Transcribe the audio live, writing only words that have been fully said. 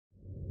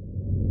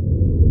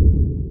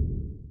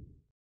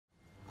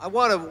I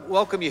want to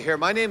welcome you here.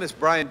 My name is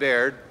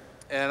Baird,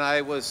 and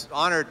I was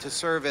honored to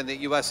serve in the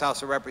U.S.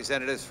 House of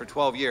Representatives for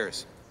 12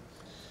 years.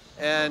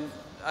 And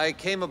I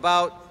came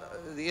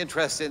about the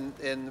interest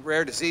in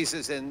rare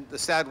diseases in the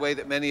sad way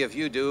that many of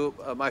you do.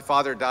 My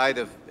father died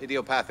of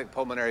idiopathic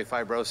pulmonary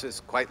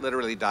fibrosis, quite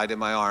literally died in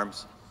my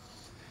arms.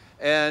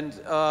 And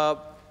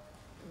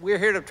we're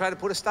here to try to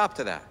put a stop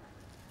to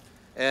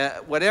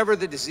that. Whatever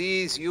the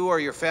disease you or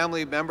your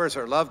family members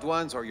or loved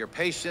ones or your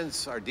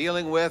patients are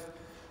dealing with,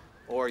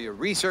 or your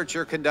research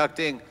you're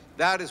conducting,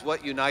 that is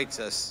what unites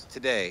us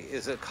today,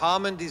 is a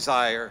common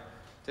desire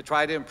to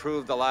try to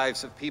improve the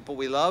lives of people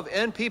we love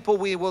and people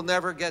we will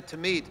never get to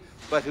meet,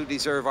 but who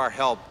deserve our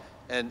help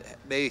and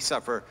may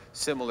suffer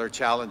similar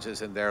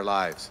challenges in their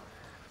lives.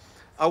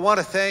 I want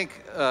to thank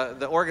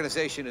the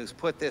organization who's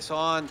put this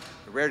on,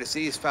 the Rare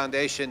Disease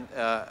Foundation.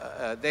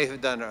 They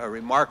have done a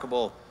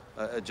remarkable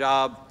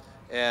job,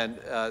 and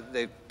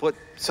they've put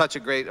such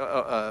a great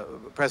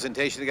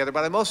presentation together.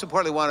 But I most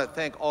importantly want to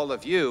thank all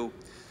of you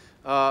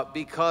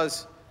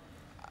because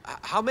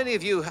how many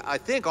of you, I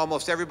think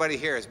almost everybody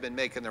here has been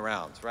making the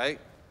rounds, right?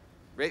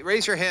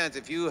 Raise your hands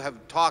if you have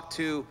talked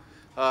to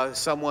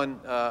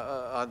someone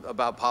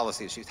about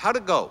policy issues. How'd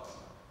it go?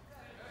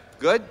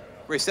 Good?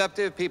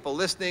 Receptive, people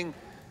listening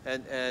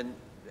and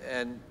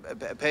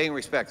paying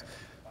respect.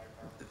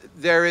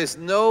 There is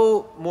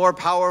no more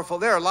powerful,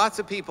 there are lots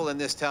of people in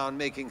this town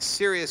making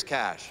serious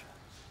cash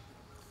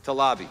to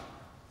lobby,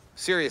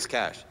 serious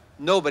cash.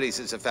 Nobody's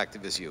as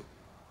effective as you.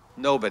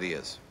 Nobody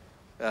is.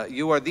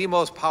 You are the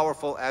most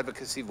powerful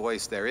advocacy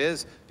voice there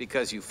is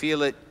because you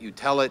feel it, you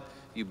tell it,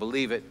 you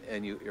believe it,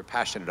 and you're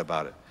passionate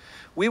about it.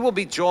 We will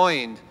be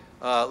joined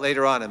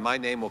later on, and my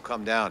name will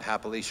come down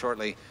happily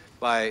shortly,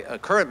 by a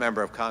current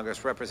member of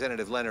Congress,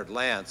 Representative Leonard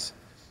Lance,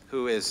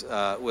 who is,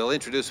 will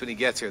introduce when he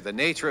gets here. The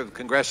nature of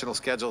congressional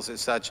schedules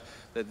is such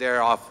that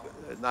they're off,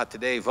 not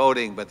today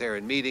voting, but they're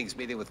in meetings,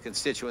 meeting with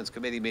constituents,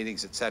 committee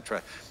meetings,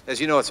 etc.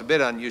 As you know, it's a bit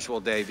unusual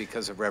day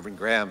because of Reverend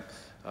Graham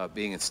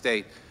being in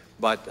state.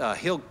 But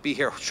he'll be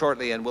here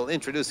shortly, and we'll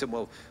introduce him.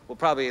 We'll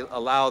probably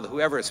allow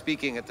whoever is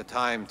speaking at the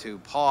time to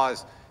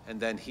pause, and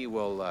then he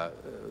will,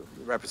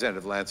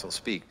 Representative Lance will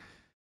speak.